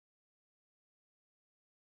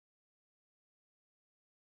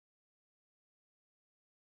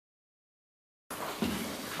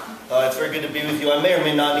It's very good to be with you. I may or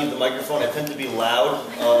may not need the microphone. I tend to be loud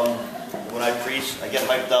when I preach. I get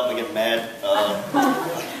hyped up, I get mad.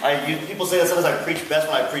 People say that sometimes I preach best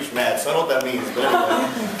when I preach mad, so I don't know what that means, but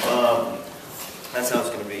anyway, that's how it's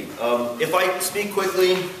going to be. If I speak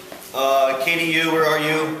quickly, Katie, you, where are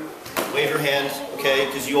you? Wave your hand, okay,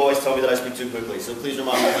 because you always tell me that I speak too quickly, so please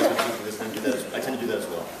remind me if I speak too quickly. I tend to do that as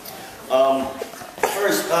well.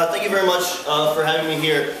 First, thank you very much for having me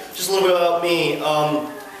here. Just a little bit about me.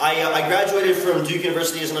 I graduated from Duke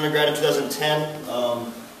University as an undergrad in 2010.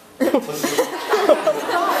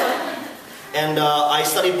 And I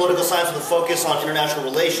studied political science with a focus on international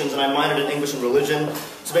relations, and I minored in English and religion.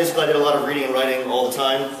 So basically I did a lot of reading and writing all the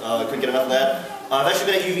time. Couldn't get enough of that. I've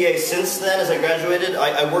actually been at UVA since then as I graduated.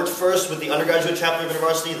 I worked first with the undergraduate chapter of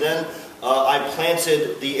InterVarsity, then I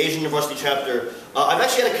planted the Asian InterVarsity chapter. I've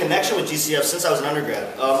actually had a connection with GCF since I was an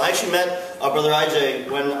undergrad. I actually met Brother IJ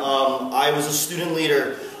when I was a student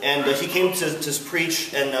leader, and he came to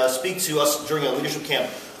preach and speak to us during a leadership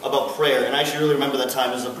camp about prayer. And I actually really remember that time.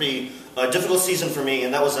 It was a pretty difficult season for me,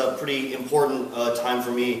 and that was a pretty important time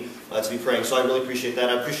for me to be praying. So I really appreciate that.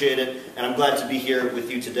 I appreciate it, and I'm glad to be here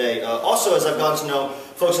with you today. Also, as I've gotten to know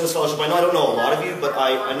folks in this fellowship, I know I don't know a lot of you, but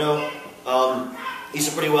I know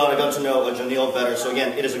Issa pretty well, and I got to know Janelle better. So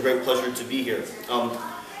again, it is a great pleasure to be here.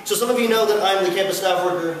 So some of you know that I'm the campus staff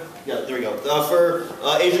worker. Yeah, there we go. For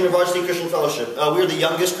Asian InterVarsity Christian Fellowship. We are the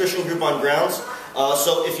youngest Christian group on grounds.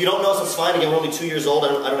 So if you don't know us, that's fine. Again, we're only 2 years old.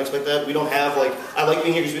 I don't expect that. We don't have, I like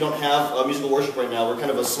being here because we don't have musical worship right now. We're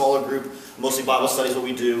kind of a smaller group. Mostly Bible studies, what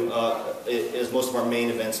we do is most of our main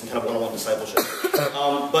events and kind of one-on-one discipleship.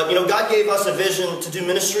 But, you know, God gave us a vision to do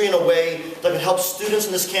ministry in a way that could help students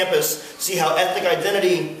in this campus see how ethnic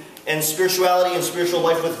identity and spirituality and spiritual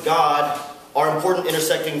life with God are important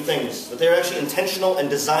intersecting things. That they're actually intentional and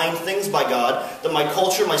designed things by God. That my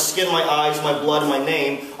culture, my skin, my eyes, my blood, and my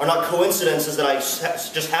name are not coincidences that I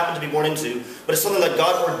just happen to be born into, but it's something that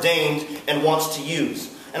God ordained and wants to use.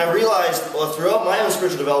 And I realized throughout my own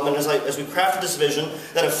spiritual development as we crafted this vision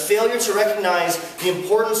that a failure to recognize the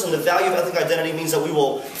importance and the value of ethnic identity means that we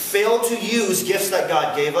will fail to use gifts that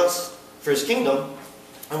God gave us for His kingdom.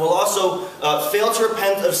 And we'll also fail to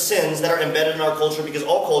repent of sins that are embedded in our culture, because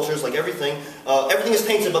all cultures, like everything is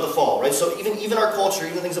tainted by the fall, right? So even our culture,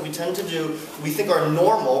 even the things that we tend to do, we think are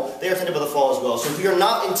normal, they are tainted by the fall as well. So if we are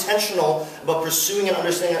not intentional about pursuing and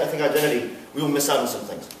understanding our ethnic identity, we will miss out on some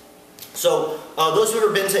things. So those who have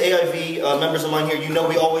ever been to AIV, members of mine here, you know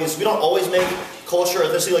we don't always make culture or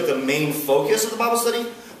ethnicity like the main focus of the Bible study,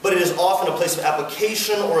 but it is often a place of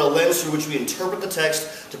application or a lens through which we interpret the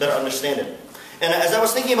text to better understand it. And as I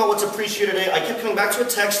was thinking about what to preach here today, I kept coming back to a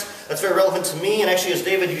text that's very relevant to me. And actually, as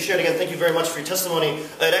David, you shared again, thank you very much for your testimony.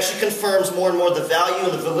 It actually confirms more and more the value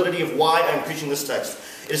and the validity of why I'm preaching this text.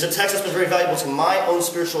 It is a text that's been very valuable to my own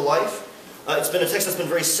spiritual life. It's been a text that's been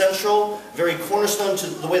very central, very cornerstone to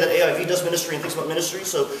the way that AIV does ministry and thinks about ministry.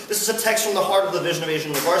 So this is a text from the heart of the vision of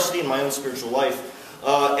Asian InterVarsity in my own spiritual life.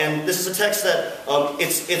 And this is a text that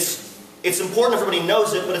it's important if everybody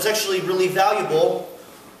knows it, but it's actually really valuable.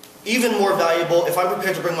 Even more valuable if I'm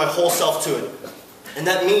prepared to bring my whole self to it. And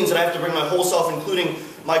that means that I have to bring my whole self, including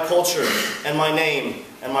my culture and my name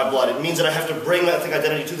and my blood. It means that I have to bring my ethnic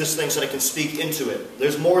identity to this thing so that I can speak into it.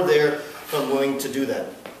 There's more there if I'm willing to do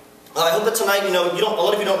that. I hope that tonight, a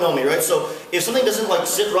lot of you don't know me, right? So if something doesn't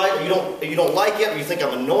sit right, or you don't like it, or you think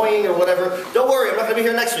I'm annoying or whatever, don't worry, I'm not going to be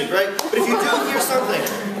here next week, right? But if you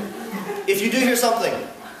do hear something,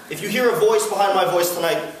 if you hear a voice behind my voice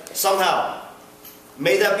tonight, somehow,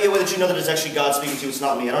 may that be a way that you know that it's actually God speaking to you. It's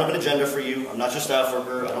not me. I don't have an agenda for you. I'm not your staff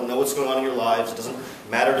worker. I don't know what's going on in your lives. It doesn't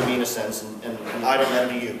matter to me in a sense, and I don't matter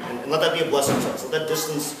to you. And let that be a blessing to us. Let that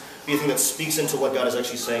distance be a thing that speaks into what God is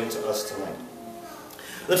actually saying to us tonight.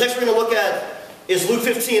 The text we're going to look at is Luke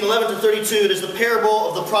 15, 11 to 32. It is the parable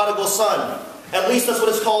of the Prodigal Son. At least that's what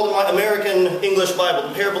it's called in my American English Bible,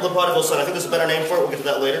 the parable of the Prodigal Son. I think there's a better name for it. We'll get to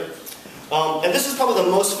that later. And this is probably the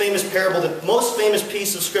most famous parable, the most famous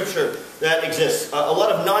piece of scripture that exists. A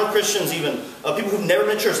lot of non-Christians even, people who've never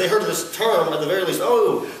been to church, they heard of this term at the very least.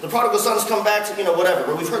 Oh, the prodigal son's come back to, whatever.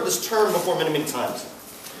 But we've heard this term before many, many times.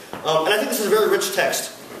 And I think this is a very rich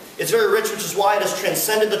text. It's very rich, which is why it has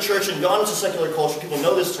transcended the church and gone into secular culture. People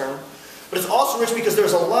know this term. But it's also rich because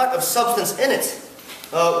there's a lot of substance in it.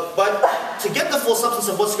 But to get the full substance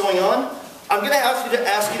of what's going on, I'm going to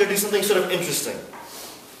ask you to do something sort of interesting.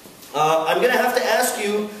 I'm going to have to ask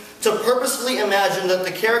you to purposefully imagine that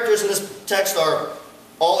the characters in this text are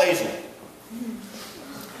all Asian.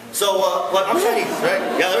 So, I'm Chinese,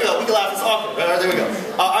 right? Yeah, there we go. We can laugh. It's awkward. Right, there we go.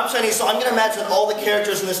 I'm Chinese, so I'm going to imagine that all the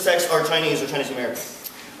characters in this text are Chinese or Chinese American.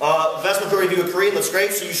 Vast majority of you are Korean, that's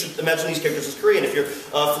great, so you should imagine these characters as Korean. If you're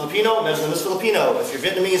Filipino, imagine them as Filipino. If you're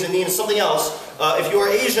Vietnamese, Indian, something else. If you are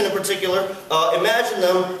Asian in particular, imagine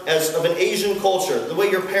them as of an Asian culture, the way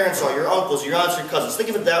your parents are, your uncles, your aunts, your cousins. Think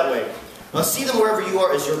of it that way. See them wherever you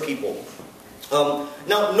are as your people.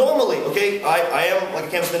 Now, normally, okay, I am like a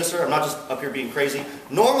campus minister, I'm not just up here being crazy.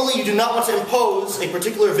 Normally, you do not want to impose a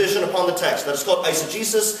particular vision upon the text. That is called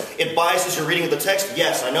eisegesis. It biases your reading of the text.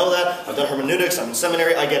 Yes, I know that. I've done hermeneutics, I'm in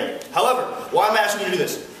seminary, I get it. However, why am I asking you to do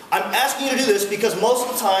this? I'm asking you to do this because most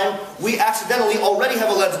of the time, we accidentally already have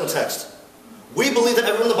a lens on the text. We believe that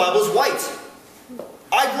everyone in the Bible is white.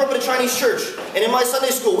 I grew up in a Chinese church, and in my Sunday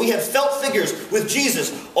school, we had felt figures with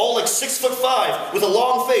Jesus, all like 6'5", with a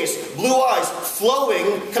long face, blue eyes,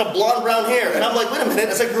 flowing, kind of blonde brown hair. And I'm like, wait a minute,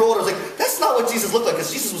 as I grew older, I was like, that's not what Jesus looked like,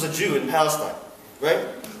 because Jesus was a Jew in Palestine, right?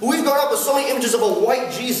 But we've grown up with so many images of a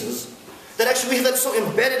white Jesus, that actually we have that so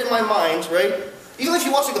embedded in my mind, right? Even if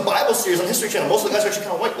you watch like the Bible series on History Channel, most of the guys are actually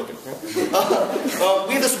kind of white looking. Right?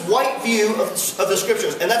 We have this white view of the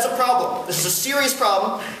scriptures, and that's a problem. This is a serious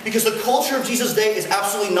problem because the culture of Jesus' day is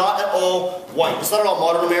absolutely not at all white. It's not at all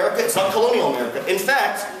modern America. It's not colonial America. In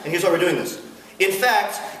fact, and here's why we're doing this. In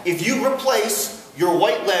fact, if you replace your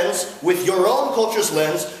white lens with your own culture's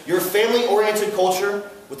lens, your family-oriented culture,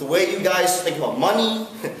 with the way you guys think about money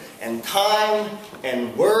and time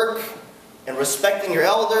and work and respecting your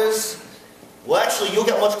elders, well, actually, you'll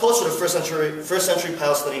get much closer to first century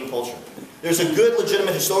Palestinian culture. There's a good,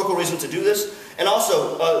 legitimate historical reason to do this. And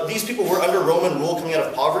also, these people were under Roman rule coming out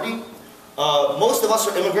of poverty. Most of us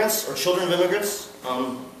are immigrants, or children of immigrants.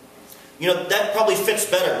 You know, that probably fits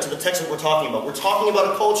better to the text that we're talking about. We're talking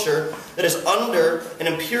about a culture that is under an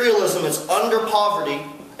imperialism, is under poverty,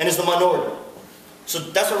 and is the minority. So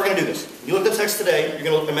that's why we're going to do this. You look at the text today, you're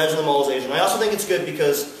going to imagine them all as Asian. I also think it's good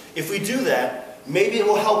because if we do that, maybe it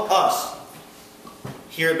will help us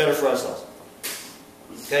hear it better for ourselves.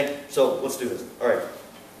 Okay? So, let's do this. Alright.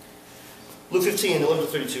 Luke 15, 11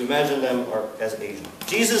 to 32. Imagine them as Asian.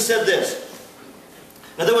 Jesus said this.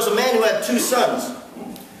 Now there was a man who had 2 sons.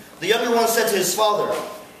 The younger one said to his father,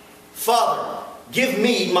 "Father, give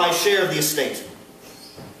me my share of the estate."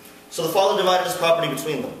 So the father divided his property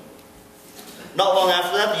between them. Not long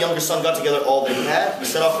after that, the younger son got together all that he had. He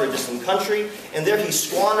set off for a distant country, and there he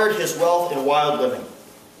squandered his wealth in wild living.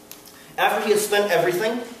 After he had spent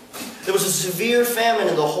everything, there was a severe famine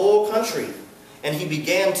in the whole country, and he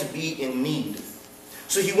began to be in need.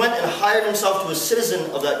 So he went and hired himself to a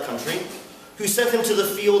citizen of that country, who sent him to the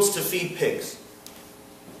fields to feed pigs.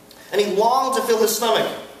 And he longed to fill his stomach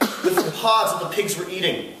with the pods that the pigs were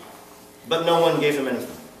eating, but no one gave him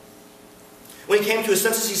anything. When he came to his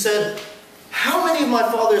senses, he said, "How many of my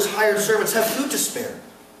father's hired servants have food to spare?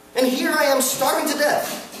 And here I am starving to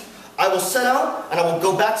death. I will set out, and I will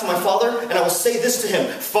go back to my father, and I will say this to him,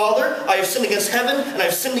 Father, I have sinned against heaven, and I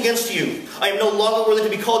have sinned against you. I am no longer worthy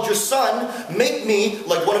to be called your son. Make me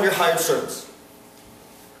like one of your hired servants."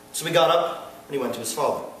 So he got up, and he went to his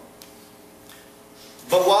father.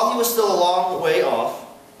 But while he was still a long way off,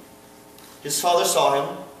 his father saw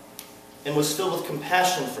him, and was filled with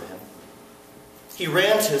compassion for him. He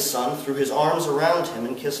ran to his son, threw his arms around him,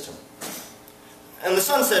 and kissed him. And the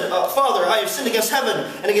son said, "Father, I have sinned against heaven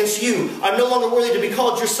and against you. I am no longer worthy to be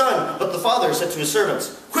called your son." But the father said to his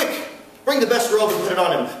servants, "Quick, bring the best robe and put it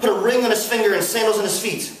on him. Put a ring on his finger and sandals on his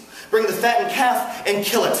feet. Bring the fattened calf and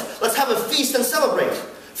kill it. Let's have a feast and celebrate.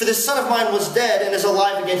 For this son of mine was dead and is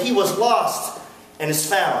alive again. He was lost and is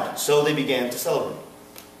found." So they began to celebrate.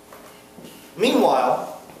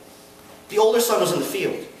 Meanwhile, the older son was in the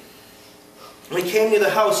field. When he came near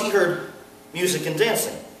the house, he heard music and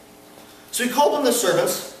dancing. So he called in the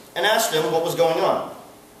servants and asked them what was going on.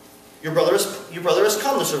 Your brother has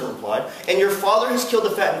come," the servant replied, "and your father has killed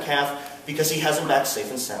the fattened calf because he has him back safe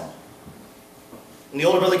and sound." And the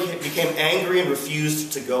older brother became angry and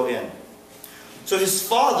refused to go in. So his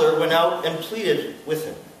father went out and pleaded with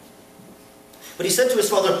him. But he said to his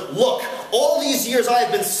father, "Look, all these years I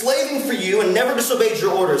have been slaving for you and never disobeyed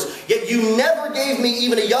your orders. Yet you never gave me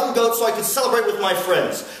even a young goat so I could celebrate with my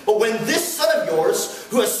friends. But when this son of yours,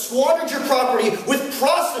 who has squandered your property with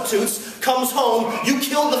prostitutes, comes home, you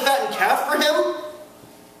killed the fattened calf for him?"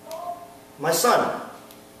 "My son,"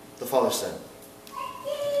 the father said,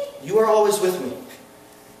 "you are always with me,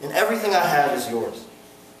 and everything I have is yours.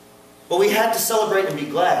 But we had to celebrate and be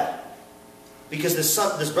glad, because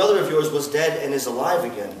this brother of yours was dead and is alive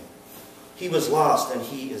again. He was lost and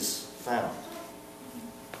he is found."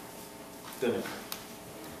 Good.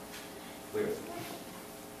 Weird.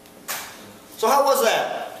 So how was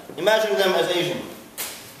that? Imagining them as Asian.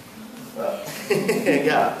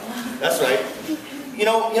 Yeah, that's right.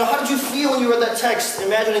 how did you feel when you read that text,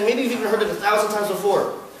 imagining, maybe you've even heard it 1,000 times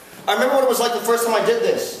before? I remember what it was like the first time I did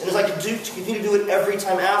this, and as I continue to do it every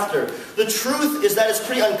time after. The truth is that it's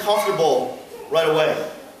pretty uncomfortable right away.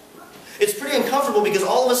 It's pretty uncomfortable because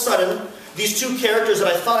all of a sudden, these two characters that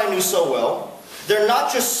I thought I knew so well, they're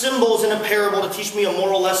not just symbols in a parable to teach me a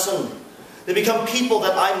moral lesson. They become people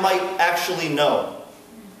that I might actually know.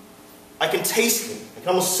 I can taste them. I can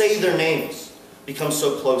almost say their names. Become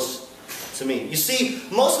so close to me. You see,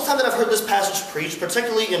 most of the time that I've heard this passage preached,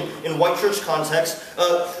 particularly in white church context,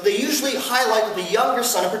 they usually highlight that the younger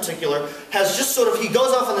son in particular has just sort of, he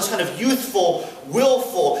goes off on this kind of youthful,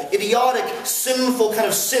 willful, idiotic, sinful kind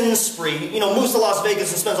of sin spree, moves to Las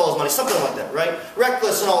Vegas and spends all his money, something like that, right?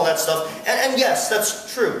 Reckless and all that stuff. And yes,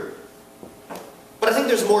 that's true. But I think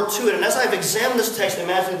there's more to it, and as I've examined this text,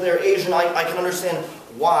 imagining that they're Asian, I can understand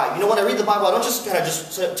why. When I read the Bible, I don't just kind of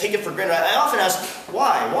just take it for granted. I often ask,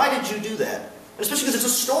 why? Why did you do that? And especially because it's a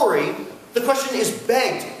story, the question is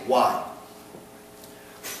begged, why?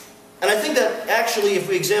 And I think that actually, if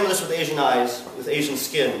we examine this with Asian eyes, with Asian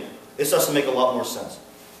skin, it starts to make a lot more sense.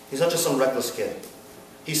 He's not just some reckless kid.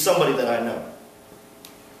 He's somebody that I know.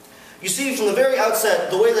 You see, from the very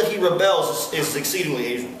outset, the way that he rebels is exceedingly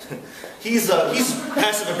Asian. He's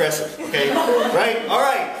passive-aggressive, okay? Right? All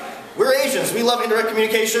right. We're Asians. We love indirect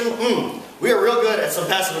communication. We are real good at some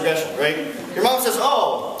passive aggression, right? Your mom says,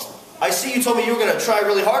 oh, I see you told me you were going to try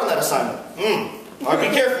really hard on that assignment. All right,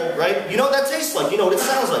 be careful, right? You know what that tastes like. You know what it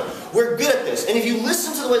sounds like. We're good at this. And if you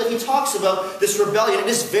listen to the way that he talks about this rebellion, it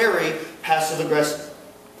is very passive-aggressive.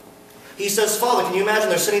 He says, Father, can you imagine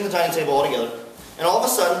they're sitting at the dining table all together, and all of a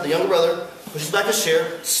sudden, the younger brother pushes back his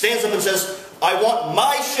chair, stands up and says, I want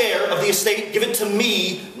my share of the estate, give it to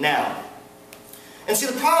me now. And see,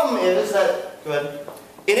 the problem is that, go ahead,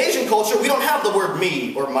 in Asian culture, we don't have the word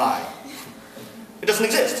me or my. It doesn't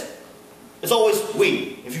exist. It's always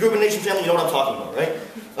we. If you grew up in an Asian family, you know what I'm talking about, right?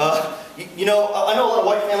 I know a lot of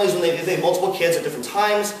white families, when they have multiple kids at different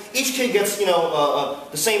times, each kid gets, the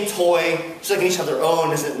same toy, so they can each have their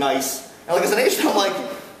own, isn't it nice? And as an Asian, I'm like,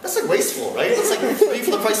 that's wasteful, right? That's 3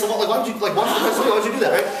 for the price of one. Why don't you, 1 for the price of 1, why don't you do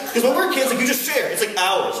that, right? Because when we're kids, you just share. It's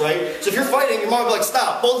ours, right? So if you're fighting, your mom will be like,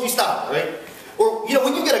 stop, both of you stop, right? Or,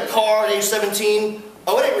 when you get a car at age 17,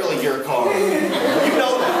 oh, it ain't really your car. You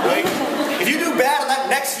know that, right? If you do bad on that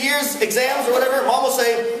next year's exams or whatever, mom will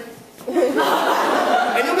say,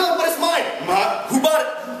 and you'll be like, but it's mine. Ma, who bought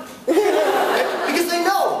it? Right? Because they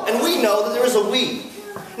know, and we know that there is a we.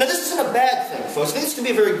 Now, this isn't a bad thing, folks. I think this can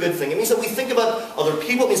be a very good thing. It means that we think about other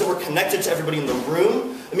people. It means that we're connected to everybody in the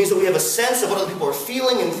room. It means that we have a sense of what other people are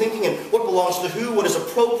feeling and thinking and what belongs to who, what is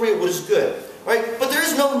appropriate, what is good. Right? But there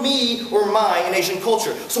is no me or my in Asian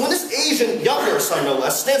culture. So when this Asian younger son, no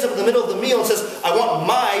less, stands up in the middle of the meal and says, I want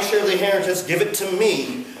my share of the inheritance, give it to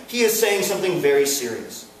me, he is saying something very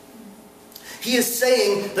serious. He is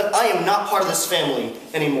saying that I am not part of this family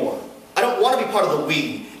anymore. I don't want to be part of the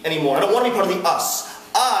we anymore. I don't want to be part of the us.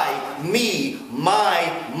 I, me,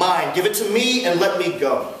 my, mine. Give it to me and let me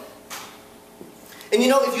go. And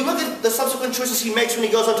if you look at the subsequent choices he makes when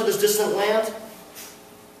he goes out to this distant land,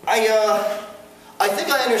 I think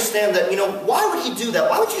I understand that, why would he do that?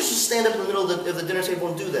 Why would you just stand up in the middle of the dinner table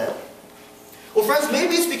and do that? Well, friends,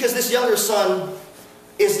 maybe it's because this younger son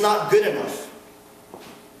is not good enough.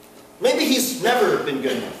 Maybe he's never been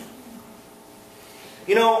good enough.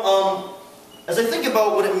 As I think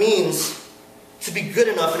about what it means to be good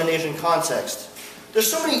enough in an Asian context, there's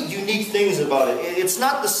so many unique things about it. It's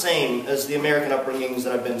not the same as the American upbringings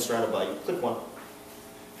that I've been surrounded by. Click one.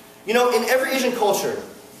 In every Asian culture,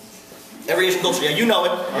 yeah, you know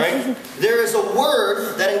it, all right? There is a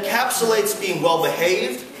word that encapsulates being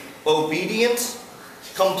well-behaved, obedient,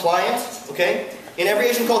 compliant, okay? In every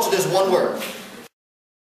Asian culture, there's one word.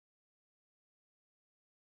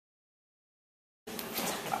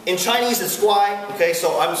 In Chinese, it's guai, okay?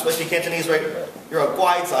 So I'm supposed to be Cantonese, right? You're a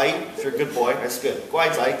guai zai, if you're a good boy, that's good.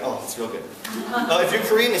 Guai zai, oh, that's real good. If you're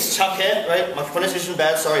Korean, it's chak he, right? My pronunciation is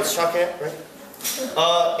bad, sorry, it's chak he, right?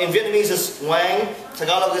 In Vietnamese, it's wang.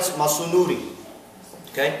 Tagalog, it's masunuri.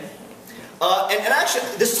 Okay? And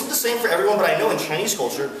actually, this isn't the same for everyone, but I know in Chinese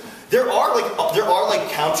culture, there are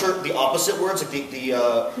counter, the opposite words, like the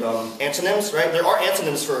antonyms, right? There are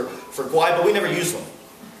antonyms for guai, but we never use them.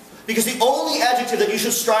 Because the only adjective that you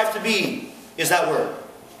should strive to be is that word.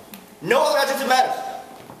 No other adjective matters.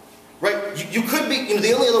 Right? You could be,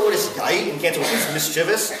 the only other word is yai in Canton, which is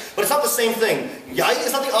mischievous, but it's not the same thing. Yai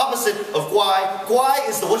is not the opposite of guai. Guai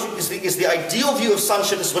is the ideal view of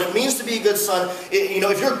sonship. This is what it means to be a good son.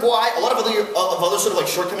 If you're guai, a lot of other sort of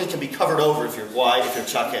shortcomings can be covered over if you're guai, if you're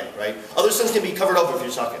chake, right? Other sins can be covered over if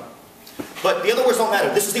you're chake. But the other words don't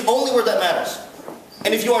matter. This is the only word that matters.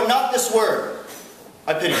 And if you are not this word,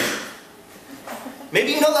 I pity you.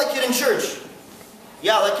 Maybe you know that kid in church.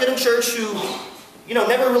 Yeah, that kid in church who,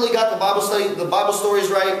 never really got the Bible stories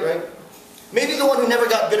right? Maybe the one who never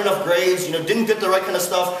got good enough grades, didn't get the right kind of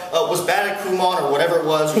stuff, was bad at Kumon or whatever it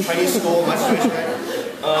was, or Chinese school, my situation,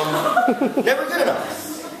 right? Never good enough.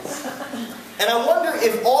 And I wonder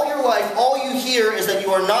if all your life, all you hear is that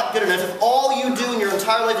you are not good enough, if all you do in your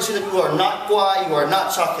entire life is see that you are not guai, you are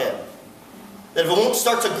not chakhe, that if it won't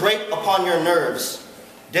start to grate upon your nerves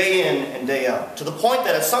day in and day out, to the point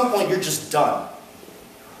that at some point you're just done.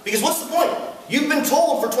 Because what's the point? You've been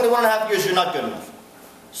told for 21 and a half years you're not good enough.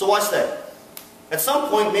 So why stay? At some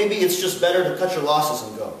point, maybe it's just better to cut your losses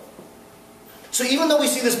and go. So even though we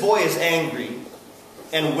see this boy as angry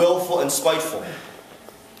and willful and spiteful,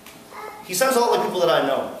 he sounds a lot like people that I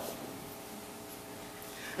know.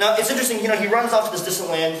 Now, it's interesting, he runs off to this distant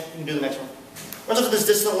land. You can do the next one. Runs off to this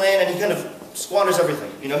distant land and he kind of squanders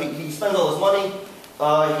everything. He spends all his money.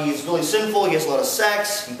 He's really sinful. He has a lot of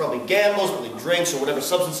sex. He probably gambles, probably drinks, or whatever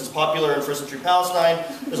substance is popular in first century Palestine.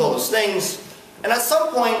 There's all those things. And at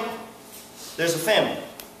some point, there's a famine.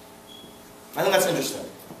 I think that's interesting.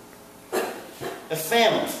 A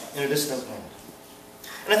famine in a distant land.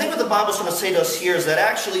 And I think what the Bible's trying to say to us here is that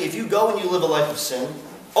actually, if you go and you live a life of sin,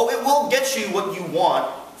 it will get you what you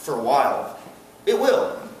want for a while. It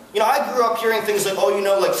will. I grew up hearing things like,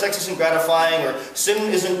 like sex isn't gratifying, or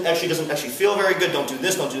sin doesn't actually feel very good, don't do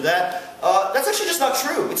this, don't do that. That's actually just not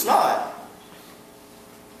true. It's not.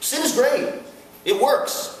 Sin is great. It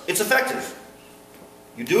works. It's effective.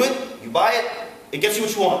 You do it, you buy it, it gets you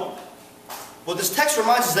what you want. What this text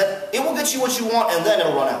reminds us that it will get you what you want and then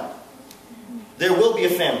it'll run out. There will be a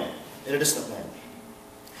famine in a distant land.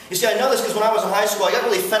 You see, I know this because when I was in high school, I got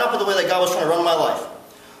really fed up with the way that God was trying to run my life.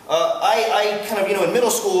 I kind of, in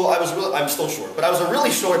middle school, I'm still short, but I was a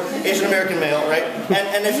really short Asian American male, right?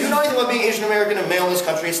 And if you know anything about being Asian American and male in this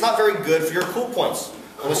country, it's not very good for your cool points.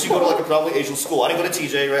 Unless you go to like a probably Asian school. I didn't go to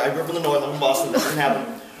TJ, right? I grew up in the north, I'm in Boston, that didn't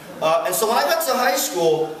happen. And so when I got to high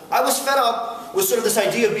school, I was fed up with sort of this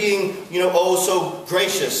idea of being, so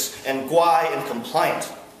gracious and guai and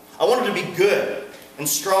compliant. I wanted to be good and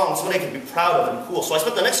strong, somebody I could be proud of and cool. So I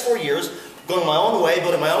spent the next 4 years going my own way,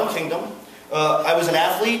 building my own kingdom. I was an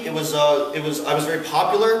athlete. I was very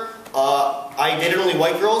popular. I dated only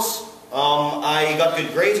white girls. I got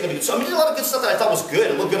good grades. So I did a lot of good stuff that I thought was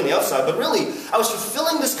good and looked good on the outside. But really, I was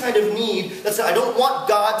fulfilling this kind of need that said, I don't want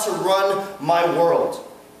God to run my world.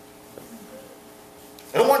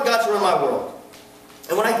 I don't want God to run my world.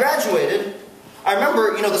 And when I graduated, I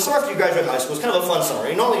remember, the summer after you graduate high school is kind of a fun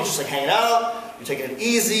summer. Normally you're just like hanging out, you're taking it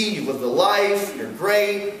easy, you live the life, you're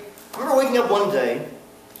great. I remember waking up one day,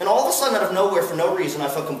 and all of a sudden, out of nowhere, for no reason, I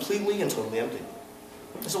felt completely and totally empty.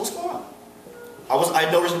 I said, what's going on? I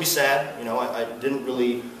had no reason to be sad. I didn't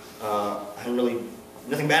really,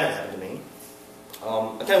 nothing bad had happened to me.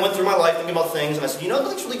 I kind of went through my life thinking about things, and I said,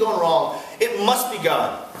 nothing's really going wrong. It must be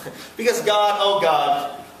God. Because God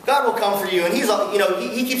will come for you, and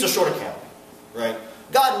he keeps a short account, right?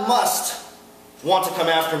 God must want to come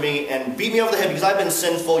after me and beat me over the head because I've been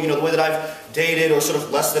sinful, the way that I've dated or sort of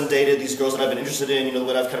less than dated these girls that I've been interested in, the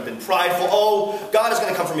way that I've kind of been prideful. Oh, God is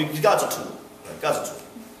going to come for me because God's a tool. Right? God's a tool.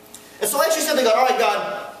 And so I actually said to God, all right,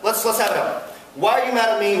 God, let's have it out. Why are you mad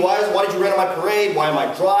at me? Why did you rain on my parade? Why am I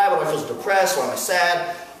dry? Why do I feel so depressed? Why am I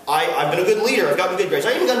sad? I've been a good leader. I've gotten good grades.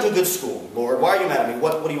 I even got into a good school. Lord, why are you mad at me?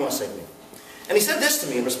 What do you want to say to me? And he said this to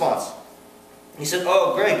me in response. He said,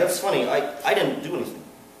 oh, Greg, that's funny. I didn't do anything.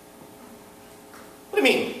 What do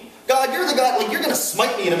you mean? God, you're the God, you're going to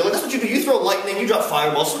smite me in a minute. That's what you do. You throw lightning, you drop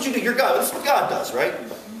fireballs. That's what you do. You're God. That's what God does, right?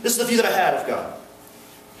 This is the view that I had of God.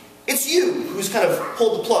 It's you who's kind of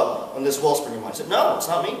pulled the plug on this wellspring of mine. I said, no, it's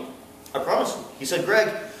not me. I promise you. He said,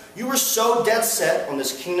 Greg, you were so dead set on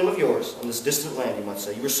this kingdom of yours, on this distant land, you might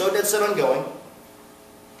say. You were so dead set on going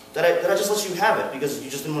that I just let you have it because you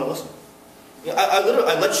just didn't want to listen.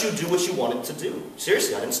 I let you do what you wanted to do.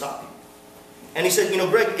 Seriously, I didn't stop you. And he said,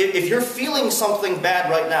 Greg, if you're feeling something bad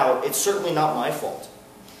right now, it's certainly not my fault.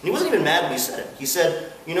 And he wasn't even mad when he said it. He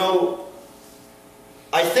said,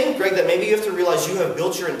 I think, Greg, that maybe you have to realize you have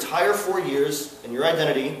built your entire 4 years and your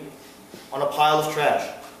identity on a pile of trash.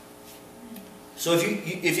 So if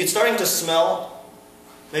it's starting to smell,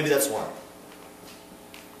 maybe that's why.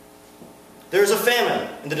 There's a famine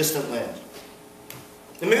in the distant land.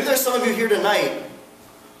 And maybe there's some of you here tonight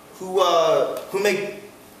who make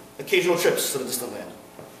occasional trips to the distant land.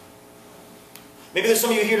 Maybe there's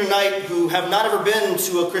some of you here tonight who have not ever been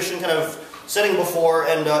to a Christian kind of setting before,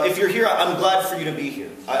 and if you're here, I'm glad for you to be here.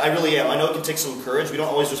 I really am. I know it can take some courage. We don't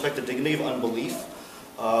always respect the dignity of unbelief.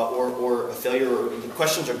 or a failure, or the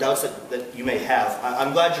questions or doubts that you may have.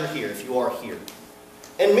 I'm glad you're here, if you are here.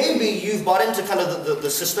 And maybe you've bought into kind of the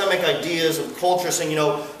systemic ideas of culture saying, you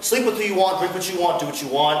know, sleep with who you want, drink what you want, do what you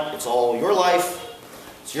want. It's all your life.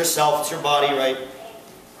 It's yourself. It's your body, right?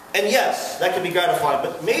 And yes, that can be gratifying.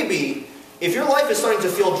 But maybe if your life is starting to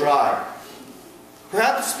feel dry,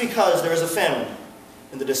 perhaps it's because there is a famine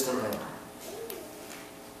in the distant land.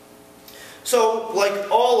 So,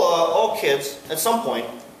 like all kids, at some point,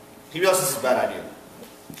 he realizes this is a bad idea.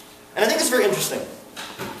 And I think it's very interesting.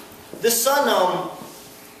 This son,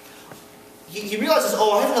 he realizes,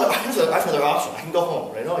 oh, I have another option. I can go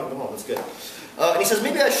home, right? No, I can go home. That's good. And he says,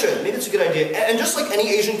 maybe I should. Maybe it's a good idea. And just like any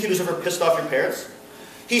Asian kid who's ever pissed off your parents,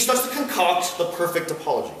 he starts to concoct the perfect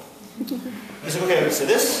apology. He's like, okay, I'm going to say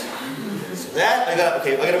this, say that. I got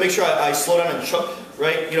to make sure I slow down and choke,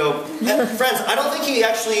 right? You know, and friends, I don't think he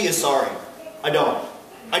actually is sorry. I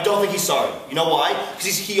don't think he's sorry. You know why?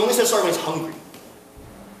 Because he only says sorry when he's hungry.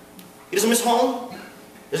 He doesn't miss home.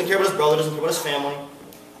 He doesn't care about his brother. Doesn't care about his family.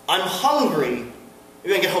 I'm hungry.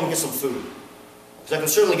 Maybe I can get home and get some food. Because I can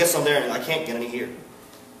certainly get some there and I can't get any here.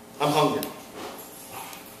 I'm hungry.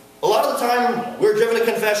 A lot of the time, we're driven to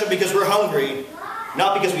confession because we're hungry,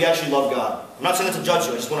 not because we actually love God. I'm not saying that to judge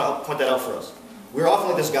you. I just want to point that out for us. We're often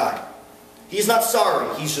like this guy. He's not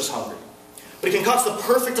sorry. He's just hungry. But he concocts the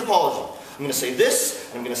perfect apology. I'm going to say this,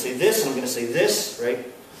 and I'm going to say this, and I'm going to say this, right?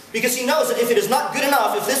 Because he knows that if it is not good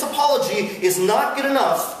enough, if this apology is not good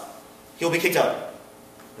enough, he'll be kicked out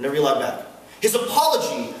and never be allowed back. His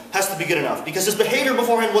apology has to be good enough because his behavior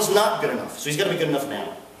beforehand was not good enough. So he's got to be good enough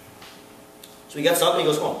now. So he gets up and he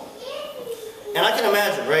goes home. And I can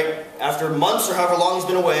imagine, right, after months or however long he's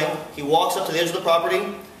been away, he walks up to the edge of the property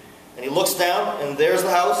and he looks down and there's the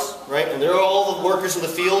house, right, and there are all the workers in the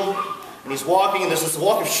field. And he's walking, and there's this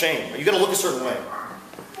walk of shame. Right? You got to look a certain way.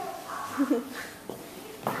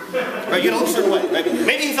 Right? You got to look a certain way. Right?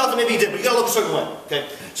 Maybe he felt that, maybe he did, but you got to look a certain way. Okay?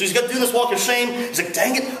 So he's got to do this walk of shame. He's like,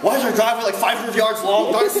 dang it! Why is our driveway like 500 yards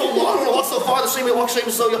long? God, it's so long. I'm going to walk so far. The same way walk of shame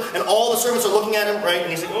is so young. And all the servants are looking at him, right?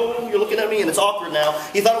 And he's like, oh, you're looking at me, and it's awkward now.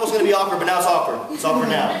 He thought it was going to be awkward, but now it's awkward. It's awkward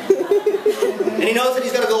now. And he knows that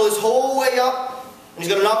he's got to go this whole way up, and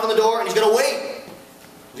he's got to knock on the door, and he's got to wait.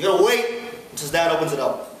 He's got to wait until his dad opens it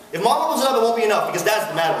up. If mom opens it up, it won't be enough, because dad's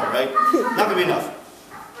the mad one, right? Not going to be enough.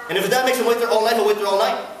 And if his dad makes him wait there all night, he'll wait there all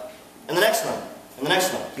night. And the next night. And the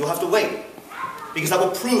next night. You'll have to wait. Because that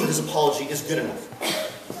will prove that his apology is good enough.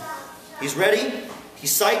 He's ready.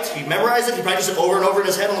 He's psyched. He memorized it. He practiced it over and over in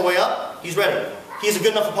his head on the way up. He's ready. He has a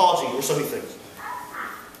good enough apology, or so he thinks.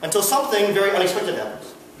 Until something very unexpected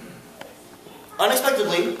happens.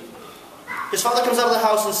 Unexpectedly, his father comes out of the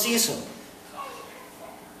house and sees him.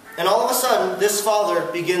 And all of a sudden, this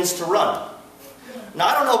father begins to run. Now,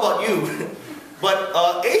 I don't know about you, but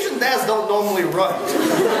Asian dads don't normally run.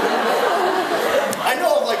 I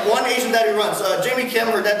know of like one Asian dad who runs. Jamie Kim,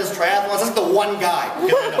 her dad does triathlons. That's like the one guy.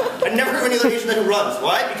 I never heard of any other Asian dad who runs.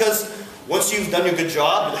 Why? Because once you've done your good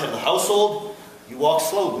job, you're the head of the household, you walk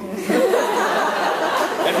slowly.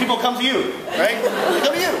 And people come to you, right? They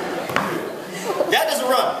come to you. Dad doesn't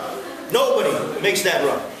run. Nobody makes dad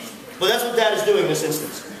run. But that's what dad is doing in this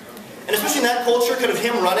instance. And especially in that culture, kind of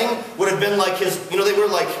him running would have been like his, you know, they were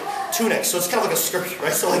like tunics, so it's kind of like a skirt,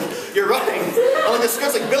 right? So like, you're running, and like the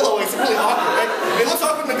skirt's like billowing, it's really awkward, right? It looks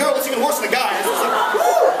awkward in a girl, it's even worse in a guy. It's just like,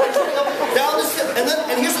 woo! Like, jumping up, down this hip.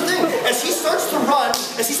 And here's the thing, as he starts to run,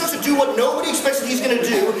 as he starts to do what nobody expects that he's going to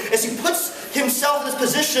do, as he puts himself in this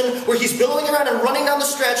position where he's billowing around and running down the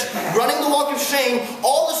stretch, running the walk of shame,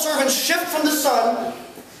 all the servants shift from the son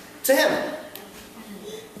to him.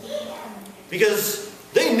 Because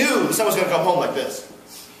they knew the son was going to come home like this.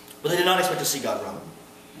 But they did not expect to see God run.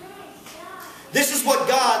 This is what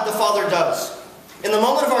God the Father does. In the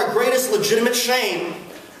moment of our greatest legitimate shame,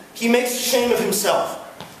 He makes shame of Himself.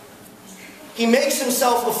 He makes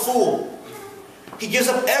Himself a fool. He gives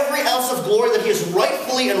up every ounce of glory that He has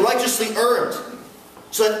rightfully and righteously earned,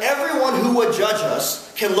 so that everyone who would judge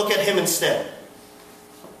us can look at Him instead.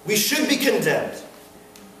 We should be condemned.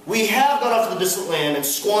 We have gone off to the distant land and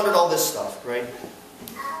squandered all this stuff, right?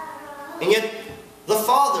 And yet, the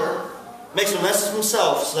Father makes a mess of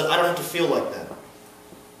Himself so that I don't have to feel like that.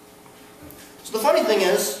 So the funny thing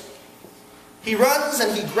is, He runs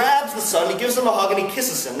and He grabs the son, He gives him a hug, and He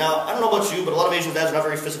kisses him. Now, I don't know about you, but a lot of Asian dads are not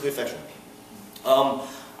very physically affectionate.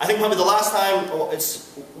 I think probably the last time,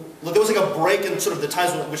 there was like a break in sort of the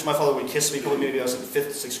times in which my father would kiss me, probably maybe I was in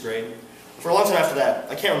 5th, 6th grade. For a long time after that,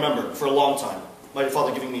 I can't remember, for a long time, my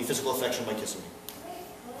father giving me physical affection by kissing me.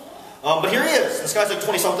 But here he is. This guy's like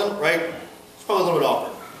 20-something, right? It's probably a little bit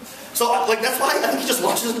awkward. So, like, that's why I think he just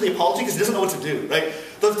launches into the apology, because he doesn't know what to do, right?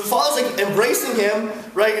 the father's like embracing him,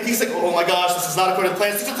 right? And he's like, oh my gosh, this is not according to the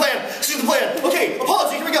plan. This is the plan. This is the plan. Okay,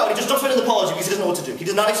 apology, here we go. And he just jumps right into the apology because he doesn't know what to do. He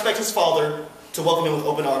does not expect his father to welcome him with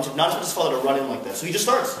open arms. He does not expect his father to run in like that. So he just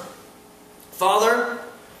starts. Father,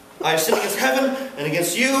 I have sinned against heaven and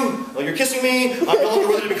against you. Oh, you're kissing me. I'm no longer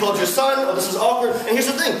worthy to be called your son. Oh, this is awkward. And here's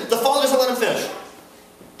the thing. The father doesn't let him finish.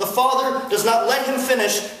 The father does not let him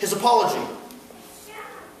finish his apology.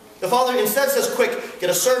 The father instead says, quick,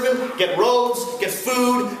 get a servant, get robes, get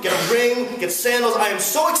food, get a ring, get sandals. I am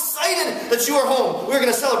so excited that you are home. We're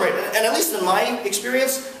going to celebrate. And at least in my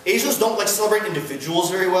experience, Asians don't like celebrate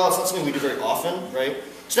individuals very well. It's not something we do very often, right?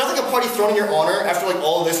 It's not like a party thrown in your honor after like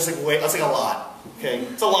all of this. It's like, wait, that's like a lot. Okay?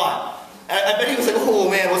 It's a lot. And I bet he was like, oh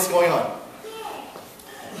man, what's going on?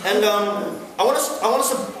 And I want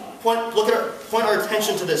us to point our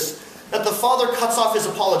attention to this, that the father cuts off his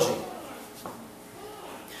apology.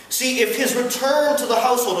 See, if his return to the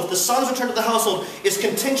household, if the son's return to the household is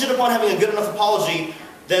contingent upon having a good enough apology,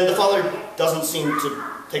 then the father doesn't seem to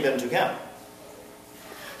take that into account.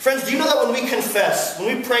 Friends, do you know that when we confess,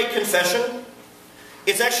 when we pray confession,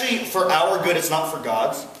 it's actually for our good, it's not for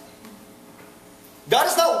God's? God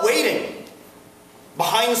is not waiting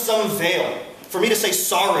behind some veil for me to say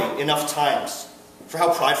sorry enough times for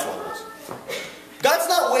how prideful I was. God's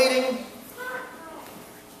not waiting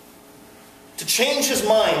to change his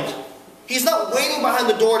mind. He's not waiting behind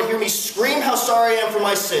the door to hear me scream how sorry I am for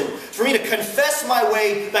my sin, for me to confess my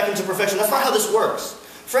way back into perfection. That's not how this works.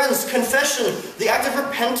 Friends, confession, the act of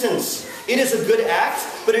repentance, it is a good act,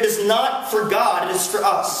 but it is not for God, it is for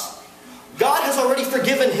us. God has already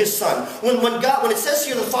forgiven his son. When it says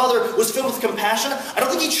here the father was filled with compassion, I don't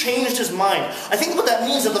think he changed his mind. I think what that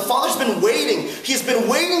means is that the father's been waiting. He has been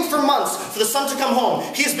waiting for months for the son to come home.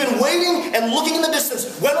 He has been waiting and looking in the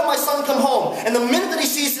distance. When will my son come home? And the minute that he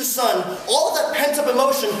sees his son, all of that pent-up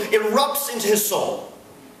emotion erupts into his soul.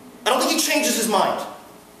 I don't think he changes his mind.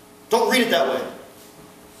 Don't read it that way.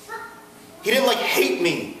 He didn't like hate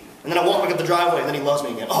me, and then I walk back up the driveway, and then he loves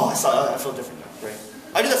me again. Oh, I feel different now, right?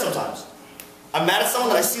 I do that sometimes. I'm mad at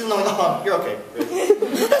someone, and I see them, and I'm like, oh, you're okay.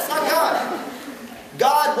 Right? That's not God.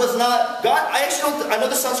 God was not, I know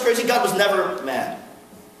this sounds crazy, God was never mad.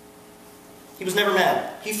 He was never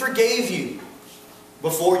mad. He forgave you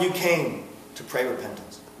before you came to pray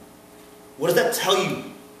repentance. What does that tell you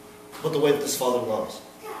about the way that this father loves?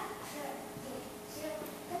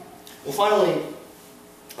 Well, finally,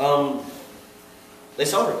 they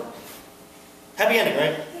celebrate. Happy ending,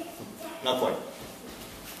 right? Not quite.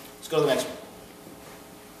 Let's go to the next one.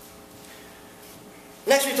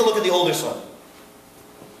 Next we have to look at the older son.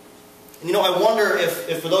 And you know, I wonder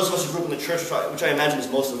if for those of us who grew up in the church, which I imagine is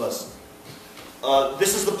most of us,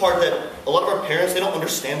 this is the part that a lot of our parents, they don't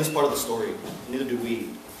understand this part of the story. Neither do we.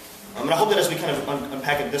 And I hope that as we kind of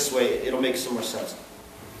unpack it this way, it'll make some more sense.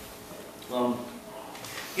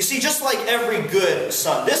 You see, just like every good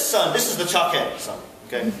son, this is the Chake son.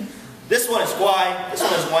 Okay? This one is Guai, this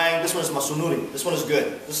one is Wang, this one is Masunuri. This one is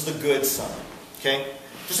good. This is the good son. Okay?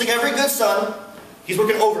 Just like every good son, he's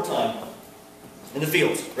working overtime in the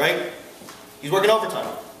fields, right? He's working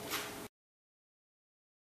overtime.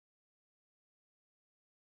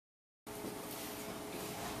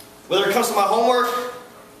 Whether it comes to my homework,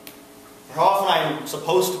 or how often I'm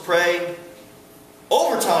supposed to pray,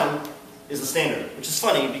 overtime is the standard. Which is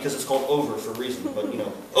funny because it's called over for a reason, but you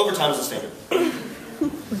know, overtime is the standard.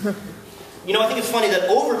 You know, I think it's funny that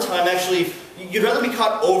overtime actually, you'd rather be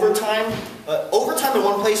caught overtime. Overtime in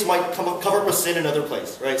one place might cover up a sin in another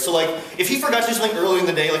place, right? So like, if he forgot to do something early in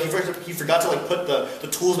the day, like he forgot to like put the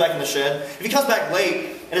tools back in the shed, if he comes back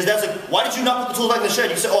late, and his dad's like, why did you not put the tools back in the shed?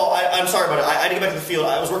 You say, oh, I'm sorry about it, I didn't get back to the field,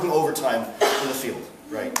 I was working overtime in the field,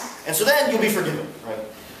 right? And so then you'll be forgiven, right?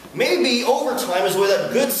 Maybe overtime is the way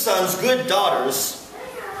that good sons, good daughters,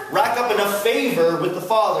 rack up enough favor with the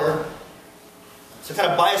father to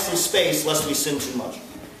kind of buy some space lest we sin too much.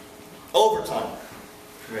 Overtime.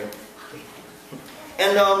 Right.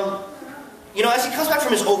 And, you know, as he comes back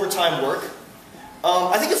from his overtime work,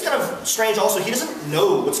 I think it's kind of strange also, he doesn't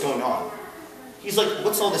know what's going on. He's like,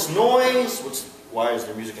 what's all this noise? Why is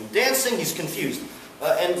there music and dancing? He's confused.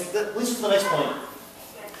 And that leads us to the next point.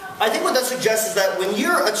 I think what that suggests is that when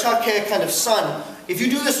you're a Chake kind of son, if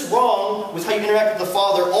you do this wrong with how you interact with the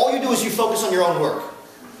father, all you do is you focus on your own work.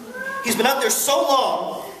 He's been out there so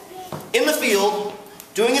long, in the field,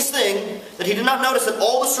 doing his thing, that he did not notice that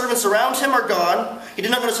all the servants around him are gone. He did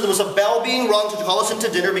not notice that there was a bell being rung to call us into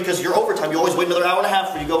dinner because you're overtime. You always wait another hour and a half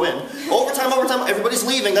before you go in. Overtime, everybody's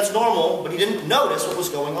leaving, that's normal, but he didn't notice what was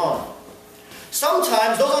going on.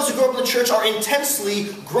 Sometimes those of us who grew up in the church are intensely,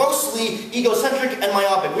 grossly egocentric and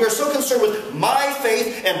myopic. We are so concerned with my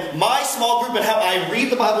faith and my small group and how I read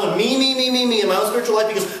the Bible and me in my own spiritual life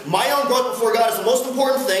because my own growth before God is the most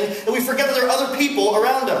important thing, and we forget that there are other people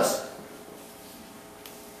around us.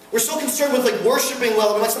 We're so concerned with like worshiping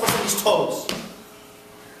well, we might step on somebody's toes.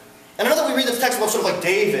 And I know that we read this text about sort of like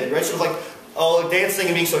David, right? Sort of like, oh, dancing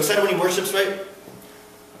and being so excited when he worships, right?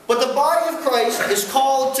 But the body of Christ is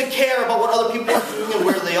called to care about what other people are doing and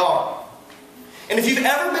where they are. And if you've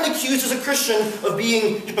ever been accused as a Christian of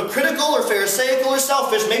being hypocritical or pharisaical or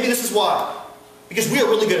selfish, maybe this is why. Because we are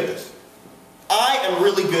really good at this. I am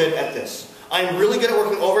really good at this. I am really good at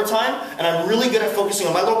working overtime, and I'm really good at focusing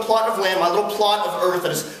on my little plot of land, my little plot of earth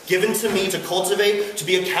that is given to me to cultivate, to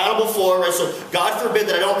be accountable for, right? So God forbid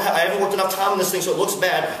that I haven't worked enough time on this thing so it looks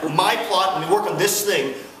bad. My plot, and we work on this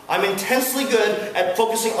thing. I'm intensely good at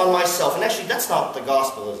focusing on myself. And actually, that's not the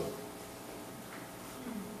gospel, is it?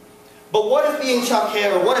 But what if being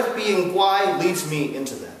chaker, or what if being guai leads me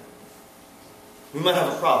into that? We might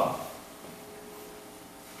have a problem.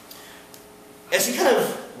 As he kind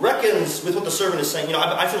of reckons with what the servant is saying, you know,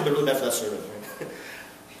 I feel a bit really bad for that servant. Right?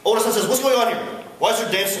 Older son says, what's going on here? Why is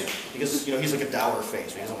there dancing? Because, you know, he's like a dour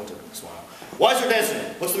face. He doesn't want to smile. Why is there dancing?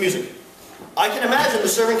 What's the music? I can imagine the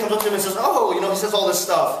servant comes up to him and says, oh, you know, he says all this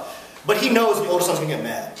stuff. But he knows the older son's going to get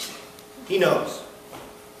mad. He knows.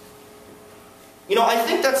 You know, I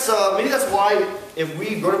think that's, maybe that's why if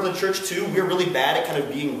we grow up in the church too, we're really bad at kind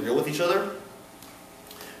of being real with each other.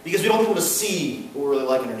 Because we don't want people to see what we're really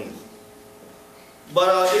like underneath.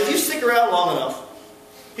 But if you stick around long enough,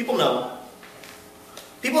 people know.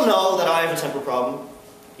 People know that I have a temper problem,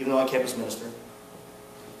 even though I'm a campus minister.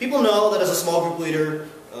 People know that as a small group leader,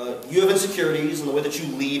 you have insecurities, and the way that you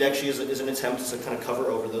lead actually is an attempt to kind of cover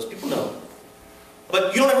over those. People know.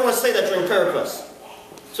 But you don't ever want to say that during prayer requests.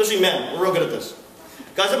 Especially men. We're real good at this.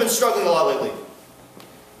 Guys, I've been struggling a lot lately.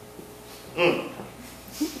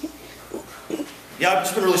 Yeah, I've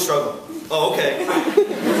just been really struggling. Oh, okay.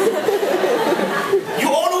 You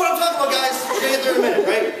all know what I'm talking about, guys. We're going to get there in a minute,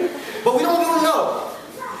 right? But we don't want people to know.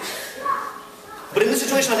 But in this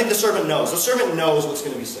situation, I think the servant knows. The servant knows what's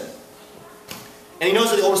going to be said. And he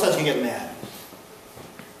knows that the older son's going to get mad.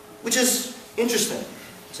 Which is interesting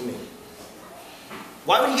to me.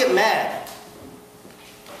 Why would he get mad?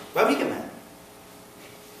 Why would he get mad?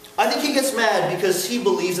 I think he gets mad because he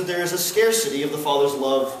believes that there is a scarcity of the Father's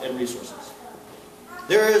love and resources.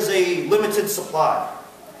 There is a limited supply.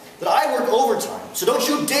 That I work overtime. So don't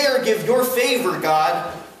you dare give your favor,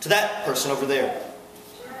 God, to that person over there.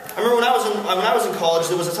 I remember when I was in college,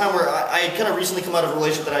 there was a time where I had kind of recently come out of a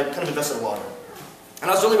relationship that I kind of invested a lot in. And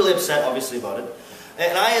I was really, really upset, obviously, about it.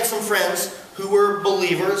 And I had some friends who were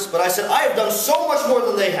believers, but I said, I have done so much more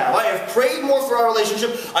than they have. I have prayed more for our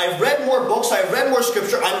relationship. I have read more books. I have read more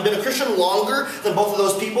scripture. I've been a Christian longer than both of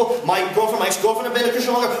those people. My ex-girlfriend have been a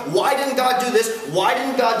Christian longer. Why didn't God do this? Why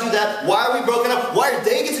didn't God do that? Why are we broken up? Why did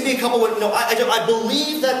they get to be a couple? No, I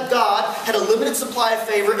believe that God had a limited supply of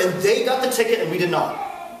favor and they got the ticket and we did not.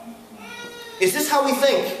 Is this how we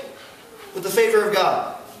think with the favor of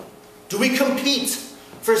God? Do we compete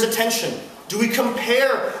for His attention? Do we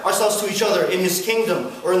compare ourselves to each other in His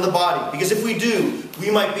kingdom or in the body? Because if we do,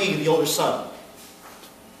 we might be the older son.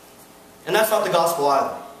 And that's not the gospel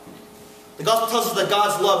either. The gospel tells us that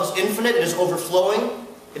God's love is infinite, it is overflowing,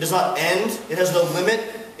 it does not end, it has no limit,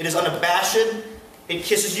 it is unabashed, it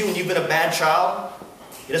kisses you when you've been a bad child.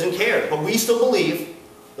 It doesn't care. But we still believe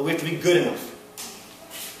that we have to be good enough.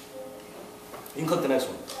 You can click the next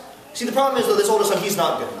one. See, the problem is, though, this older son, he's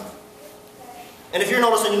not good enough. And if you're an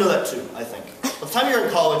older son, you know that too, I think. By the time you're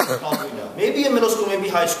in college, you probably know. Maybe in middle school, maybe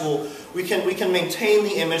high school, we can maintain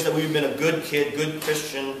the image that we've been a good kid, good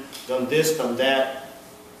Christian, done this, done that.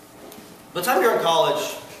 By the time you're in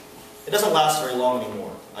college, it doesn't last very long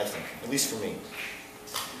anymore, I think. At least for me.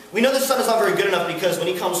 We know this son is not very good enough because when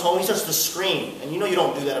he comes home, he starts to scream. And you know you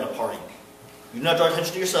don't do that at a party. You do not draw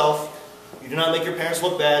attention to yourself. You do not make your parents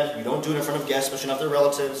look bad. You don't do it in front of guests, especially not their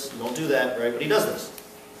relatives. You don't do that, right? But he does this.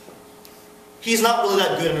 He's not really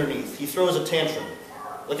that good underneath. He throws a tantrum,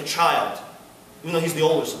 like a child, even though he's the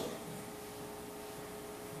older son.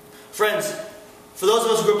 Friends, for those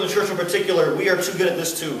of us who grew up in the church in particular, we are too good at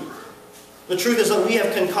this too. The truth is that we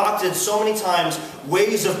have concocted so many times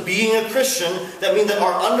ways of being a Christian that mean that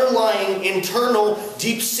our underlying, internal,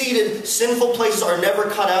 deep-seated, sinful places are never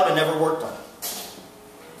cut out and never worked on.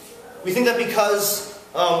 We think that because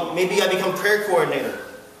maybe I become prayer coordinator,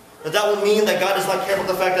 that will mean that God does not care about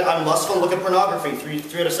the fact that I'm lustful and look at pornography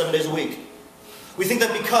 3 out of 7 days a week. We think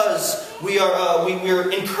that because we are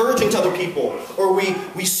encouraging to other people, or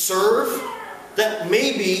we serve, that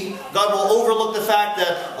maybe God will overlook the fact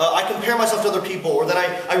that I compare myself to other people, or that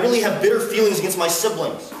I really have bitter feelings against my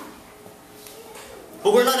siblings.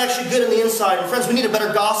 But we're not actually good on the inside. And friends, we need a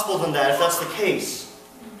better gospel than that if that's the case.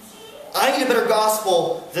 I need a better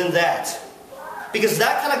gospel than that. Because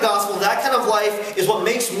that kind of gospel, that kind of life is what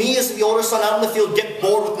makes me as the older son out in the field get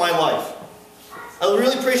bored with my life. I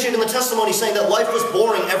really appreciate in the testimony saying that life was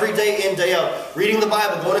boring every day in, day out. Reading the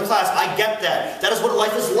Bible, going to class, I get that. That is what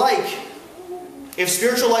life is like. If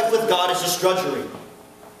spiritual life with God is just drudgery,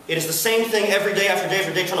 it is the same thing every day after day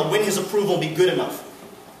after day, trying to win His approval and be good enough.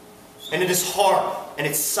 And it is hard, and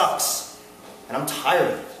it sucks. And I'm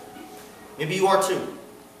tired of it. Maybe you are too.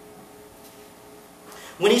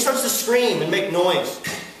 When he starts to scream and make noise,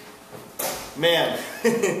 man,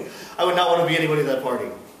 I would not want to be anybody at that party.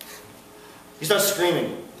 He starts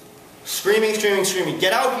screaming. Screaming, screaming, screaming.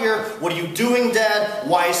 Get out here. What are you doing, Dad?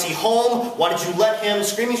 Why is he home? Why did you let him?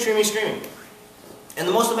 Screaming, screaming, screaming. And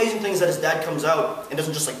the most amazing thing is that his dad comes out and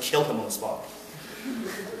doesn't just like kill him on the spot.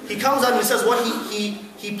 He comes out and he says what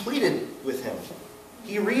he pleaded with him.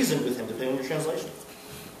 He reasoned with him, depending on your translation.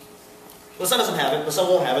 The son doesn't have it. The son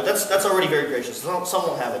won't have it. That's already very gracious. The son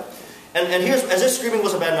won't have it. And here's, as if screaming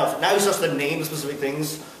wasn't bad enough, now he starts to name the specific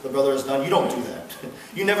things the brother has done. You don't do that.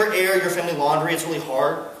 You never air your family laundry. It's really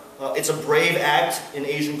hard. It's a brave act in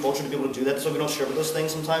Asian culture to be able to do that. So we don't share with those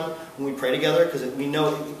things sometimes when we pray together, because we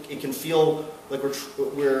know it can feel like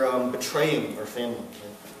we're betraying our family.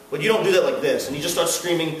 But you don't do that like this. And he just starts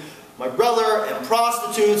screaming, "My brother and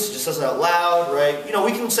prostitutes," he just says it out loud, right? You know,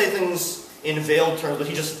 we can say things in veiled terms, but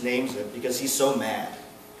he just names it because he's so mad.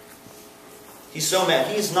 He's so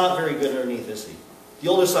mad. He's not very good underneath, is he? The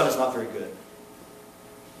older son is not very good.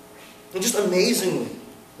 And just amazingly,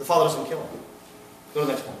 the father doesn't kill him. Go to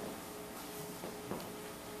the next one.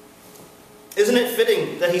 Isn't it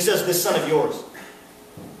fitting that he says, "This son of yours"?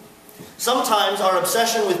 Sometimes our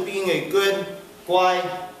obsession with being a good, guai,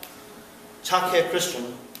 chakhe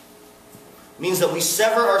Christian means that we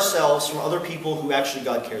sever ourselves from other people who actually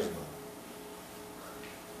God cares about.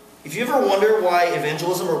 If you ever wonder why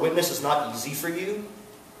evangelism or witness is not easy for you,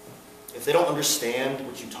 if they don't understand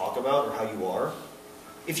what you talk about or how you are,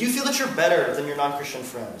 if you feel that you're better than your non-Christian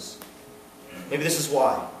friends, maybe this is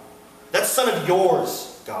why. That son of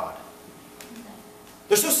yours, God.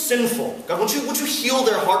 They're so sinful. God, won't you heal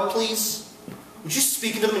their heart, please? Would you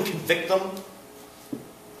speak to them and convict them?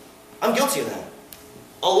 I'm guilty of that.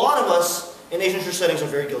 A lot of us in Asian church settings are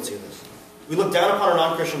very guilty of this. We look down upon our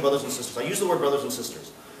non-Christian brothers and sisters. I use the word brothers and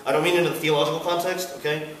sisters. I don't mean in a theological context,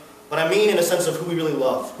 okay? But I mean in a sense of who we really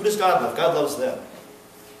love. Who does God love? God loves them.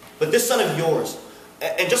 But this son of yours,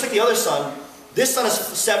 and just like the other son, this son has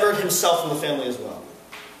severed himself from the family as well.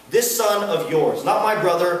 This son of yours, not my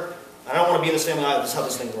brother. I don't want to be in this family either. This is how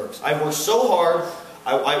this thing works. I've worked so hard.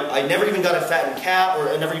 I never even got a fattened cat, or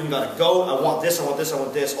I never even got a goat. I want this, I want this, I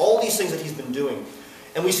want this. All these things that he's been doing.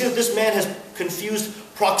 And we see that this man has confused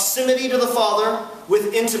proximity to the Father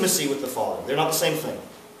with intimacy with the Father. They're not the same thing.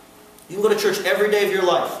 You can go to church every day of your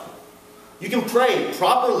life. You can pray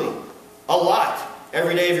properly, a lot,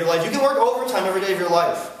 every day of your life. You can work overtime every day of your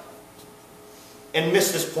life and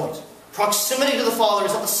miss this point. Proximity to the Father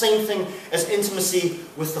is not the same thing as intimacy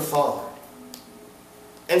with the Father.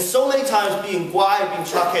 And so many times being guai, being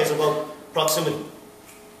chakhe is about proximity.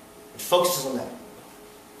 It focuses on that.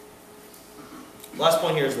 Last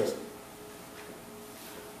point here is this.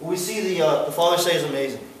 What we see the Father say is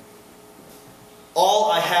amazing.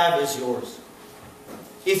 All I have is yours.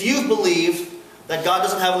 If you believe that God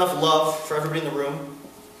doesn't have enough love for everybody in the room,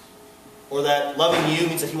 or that loving you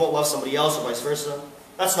means that He won't love somebody else, or vice versa,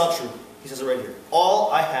 that's not true. He says it right here.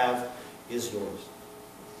 All I have is yours.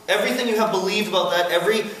 Everything you have believed about that,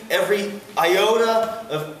 every iota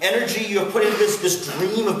of energy you have put into this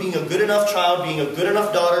dream of being a good enough child, being a good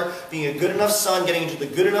enough daughter, being a good enough son, getting into the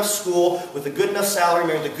good enough school, with a good enough salary,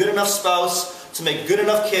 marrying the good enough spouse, to make good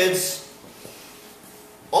enough kids,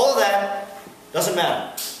 all of that doesn't matter.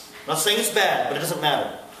 I'm not saying it's bad, but it doesn't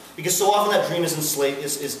matter. Because so often that dream is enslaved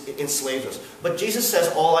us. But Jesus says,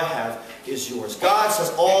 all I have is yours. God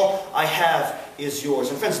says, all I have is yours.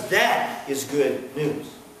 And friends, that is good news.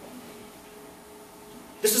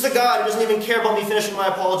 This is a God who doesn't even care about me finishing my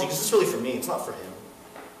apology, because it's really for me, it's not for Him.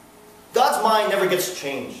 God's mind never gets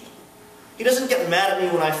changed. He doesn't get mad at me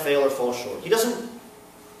when I fail or fall short.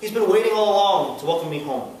 He's been waiting all along to welcome me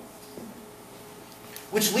home.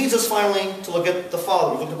 Which leads us finally to look at the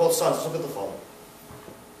Father. We've looked at both sons, let's look at the Father.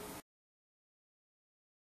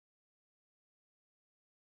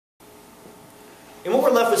 And what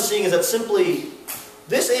we're left with seeing is that simply,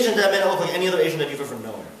 this Asian dad may not look like any other Asian dad you've ever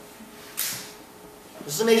known.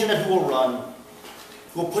 This is an Asian dad who will run,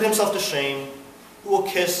 who will put himself to shame, who will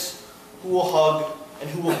kiss, who will hug, and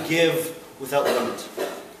who will give without limit.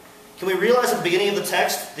 Can we realize at the beginning of the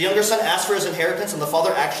text, the younger son asks for his inheritance and the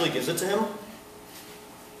father actually gives it to him?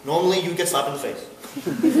 Normally you get slapped in the face.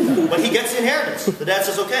 But he gets the inheritance. The dad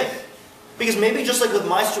says, okay. Because maybe just like with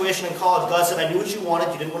my situation in college, God said, I knew what you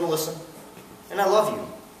wanted, you didn't want to listen, and I love you.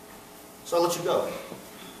 So I let you go.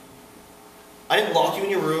 I didn't lock you in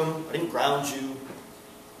your room, I didn't ground you,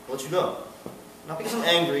 I let you go. Not because I'm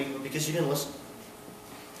angry, but because you didn't listen.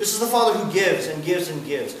 This is the father who gives and gives and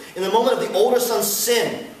gives. In the moment of the older son's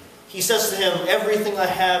sin, he says to him, everything I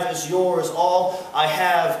have is yours. All I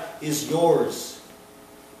have is yours.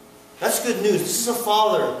 That's good news. This is a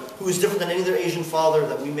father who is different than any other Asian father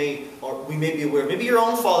that we may be aware of. Maybe your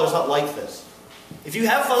own father is not like this. If you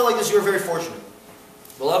have a father like this, you're very fortunate.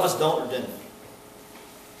 But a lot of us don't or didn't.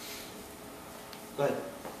 Go ahead.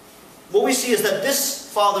 What we see is that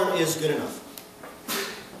this father is good enough.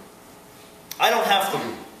 I don't have to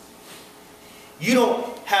be. You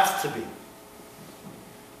don't have to be.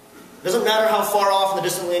 It doesn't matter how far off in the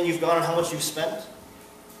distant land you've gone and how much you've spent.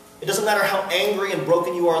 It doesn't matter how angry and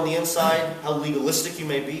broken you are on the inside, how legalistic you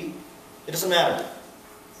may be. It doesn't matter.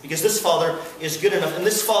 Because this father is good enough. And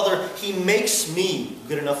this father, he makes me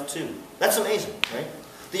good enough too. That's amazing, right?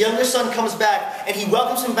 The younger son comes back and he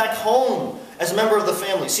welcomes him back home as a member of the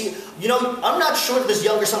family. See, you know, I'm not sure that this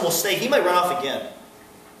younger son will stay. He might run off again.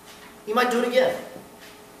 He might do it again.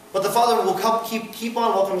 But the father will keep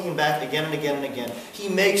on welcoming him back again and again and again. He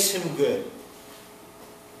makes him good.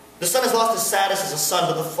 The son has lost his status as a son,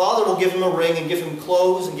 but the father will give him a ring and give him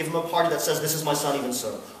clothes and give him a party that says, this is my son even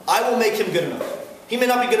so. I will make him good enough. He may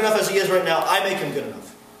not be good enough as he is right now. I make him good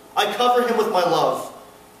enough. I cover him with my love.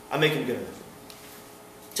 I make him good enough.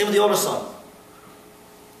 Same with the older son.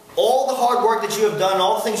 All the hard work that you have done,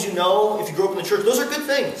 all the things you know, if you grew up in the church, those are good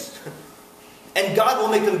things. And God will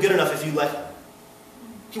make them good enough if you let him.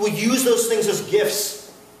 He will use those things as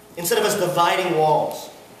gifts instead of as dividing walls.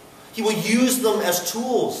 He will use them as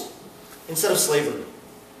tools instead of slavery.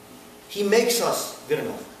 He makes us good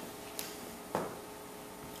enough.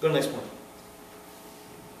 Go to the next point.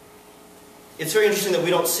 It's very interesting that we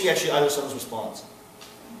don't see actually either son's response.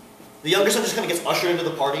 The younger son just kind of gets ushered into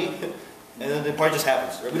the party, and then the party just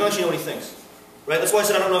happens. Right? We don't actually know what he thinks. Right? That's why I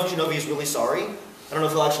said I don't know if you know if he's really sorry. I don't know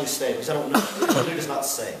if he'll actually stay, because I don't know. He does not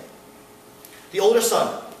say. The older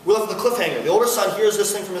son, we left with the cliffhanger. The older son hears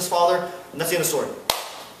this thing from his father, and that's the end of the story.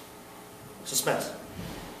 Suspense.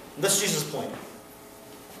 And that's Jesus' point.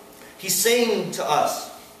 He's saying to us,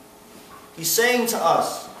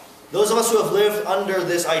 those of us who have lived under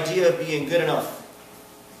this idea of being good enough,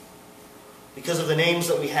 because of the names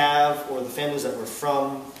that we have, or the families that we're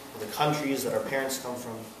from, or the countries that our parents come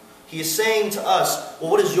from, he is saying to us,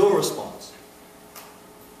 well, what is your response?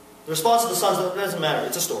 The response of the sons, it doesn't matter,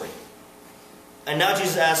 it's a story. And now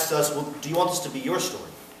Jesus asks us, well, do you want this to be your story?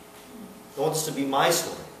 Do you want this to be my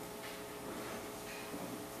story?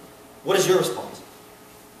 What is your response?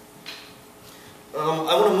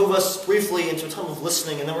 I want to move us briefly into a time of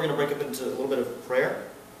listening, and then we're going to break up into a little bit of prayer.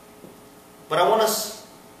 But I want us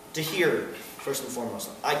to hear, first and foremost.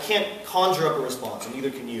 I can't conjure up a response, and neither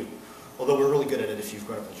can you. Although we're really good at it if you've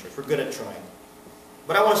grown up in church. We're good at trying.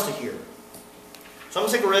 But I want us to hear. So I'm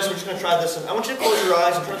going to take a risk. We're just going to try this. And I want you to close your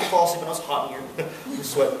eyes and try not to fall asleep. I know it's hot in here. I'm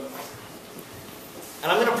sweating.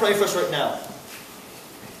 And I'm going to pray for us right now.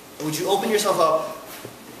 And would you open yourself up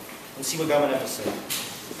and see what God might have to say?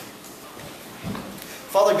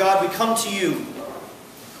 Father God, we come to you.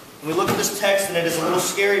 And we look at this text and it is a little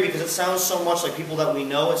scary because it sounds so much like people that we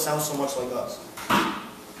know. It sounds so much like us.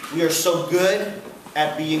 We are so good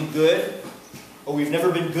at being good, or we've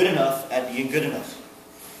never been good enough at being good enough.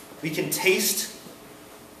 We can taste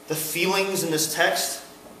the feelings in this text.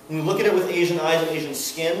 When we look at it with Asian eyes and Asian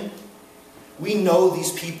skin, we know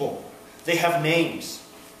these people. They have names.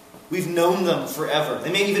 We've known them forever.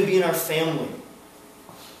 They may even be in our family.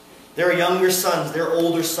 There are younger sons, there are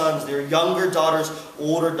older sons, there are younger daughters,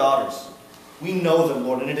 older daughters. We know them,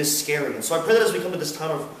 Lord, and it is scary. And so I pray that as we come to this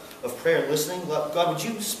time of prayer and listening, God, would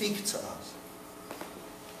you speak to us?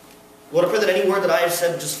 Lord, I pray that any word that I have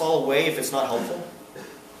said would just fall away if it's not helpful.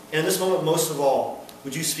 And in this moment, most of all,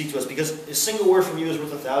 would you speak to us? Because a single word from you is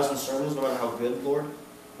worth 1,000 sermons, no matter how good, Lord,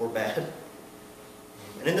 or bad.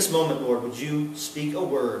 And in this moment, Lord, would you speak a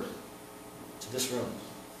word to this room?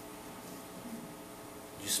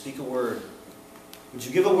 Would you speak a word? Would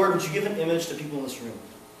you give a word? Would you give an image to people in this room?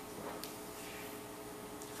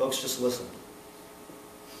 Folks, just listen.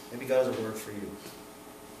 Maybe God has a word for you.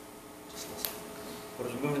 Just listen. But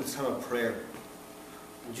as we move into this time of prayer,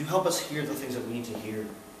 would you help us hear the things that we need to hear?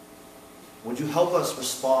 Would you help us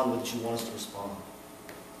respond with what you want us to respond?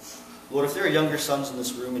 Lord, if there are younger sons in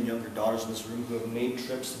this room and younger daughters in this room who have made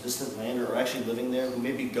trips to distant land or are actually living there, who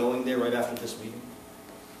may be going there right after this meeting,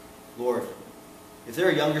 Lord, if there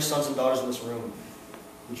are younger sons and daughters in this room,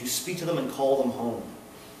 would you speak to them and call them home?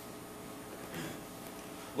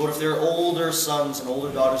 Lord, if there are older sons and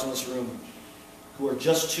older daughters in this room who are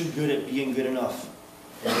just too good at being good enough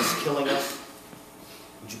and it's killing us,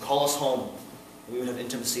 would you call us home? We would have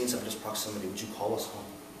intimacy instead of just proximity. Would you call us home?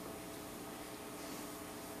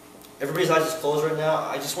 Everybody's eyes is closed right now.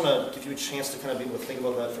 I just want to give you a chance to kind of be able to think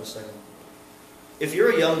about that for a second. If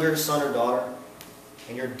you're a younger son or daughter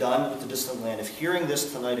and you're done with the distant land, if hearing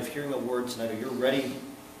this tonight, if hearing a word tonight, or you're ready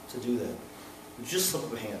to do that, would you just slip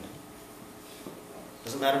up a hand?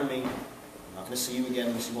 Doesn't matter to me. I'm not going to see you again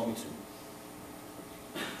unless you want me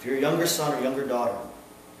to. If you're a younger son or younger daughter,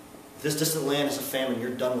 if this distant land is a famine, you're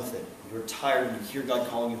done with it. You're tired and you hear God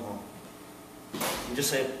calling you home. You just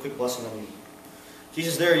say a quick blessing on me.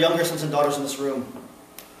 Jesus, there are younger sons and daughters in this room.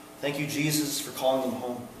 Thank you, Jesus, for calling them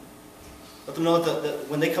home. Let them know that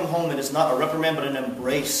when they come home, it is not a reprimand, but an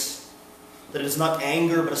embrace. That it is not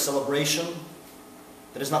anger, but a celebration.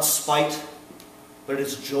 That it is not spite, but it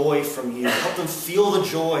is joy from you. Help them feel the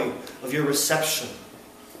joy of your reception.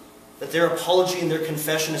 That their apology and their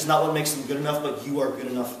confession is not what makes them good enough, but you are good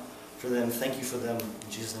enough for them. Thank you for them. In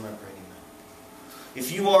Jesus' name I pray.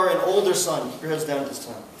 If you are an older son, keep your heads down at this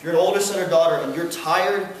time. If you're an older son or daughter and you're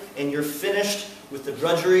tired and you're finished with the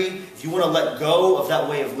drudgery, if you want to let go of that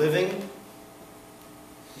way of living, you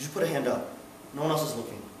just put a hand up. No one else is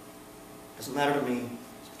looking. It doesn't matter to me.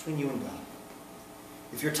 It's between you and God.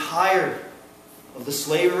 If you're tired of the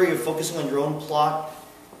slavery of focusing on your own plot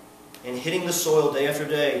and hitting the soil day after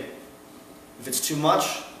day, if it's too much,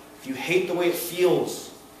 if you hate the way it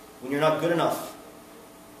feels when you're not good enough,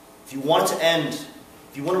 if you want it to end,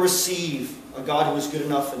 if you want to receive a God who is good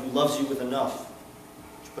enough and who loves you with enough,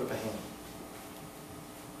 just put up a hand.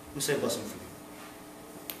 Let me say a blessing for you.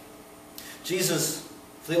 Jesus,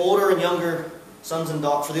 for the older and younger sons and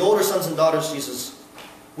daughters, for the older sons and daughters, Jesus,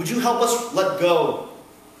 would you help us let go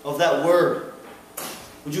of that word?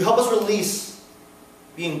 Would you help us release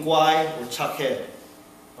being guai or chake,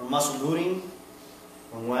 or masunurin,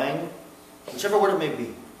 or wang, whichever word it may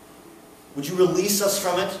be? Would you release us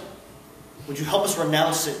from it? Would you help us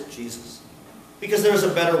renounce it, Jesus? Because there is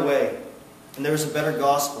a better way, and there is a better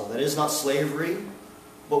gospel that is not slavery,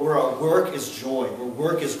 but where our work is joy, where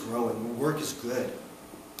work is growing, where work is good.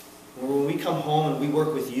 Where when we come home and we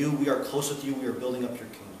work with you, we are close with you, we are building up your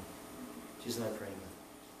kingdom. Jesus, and I pray.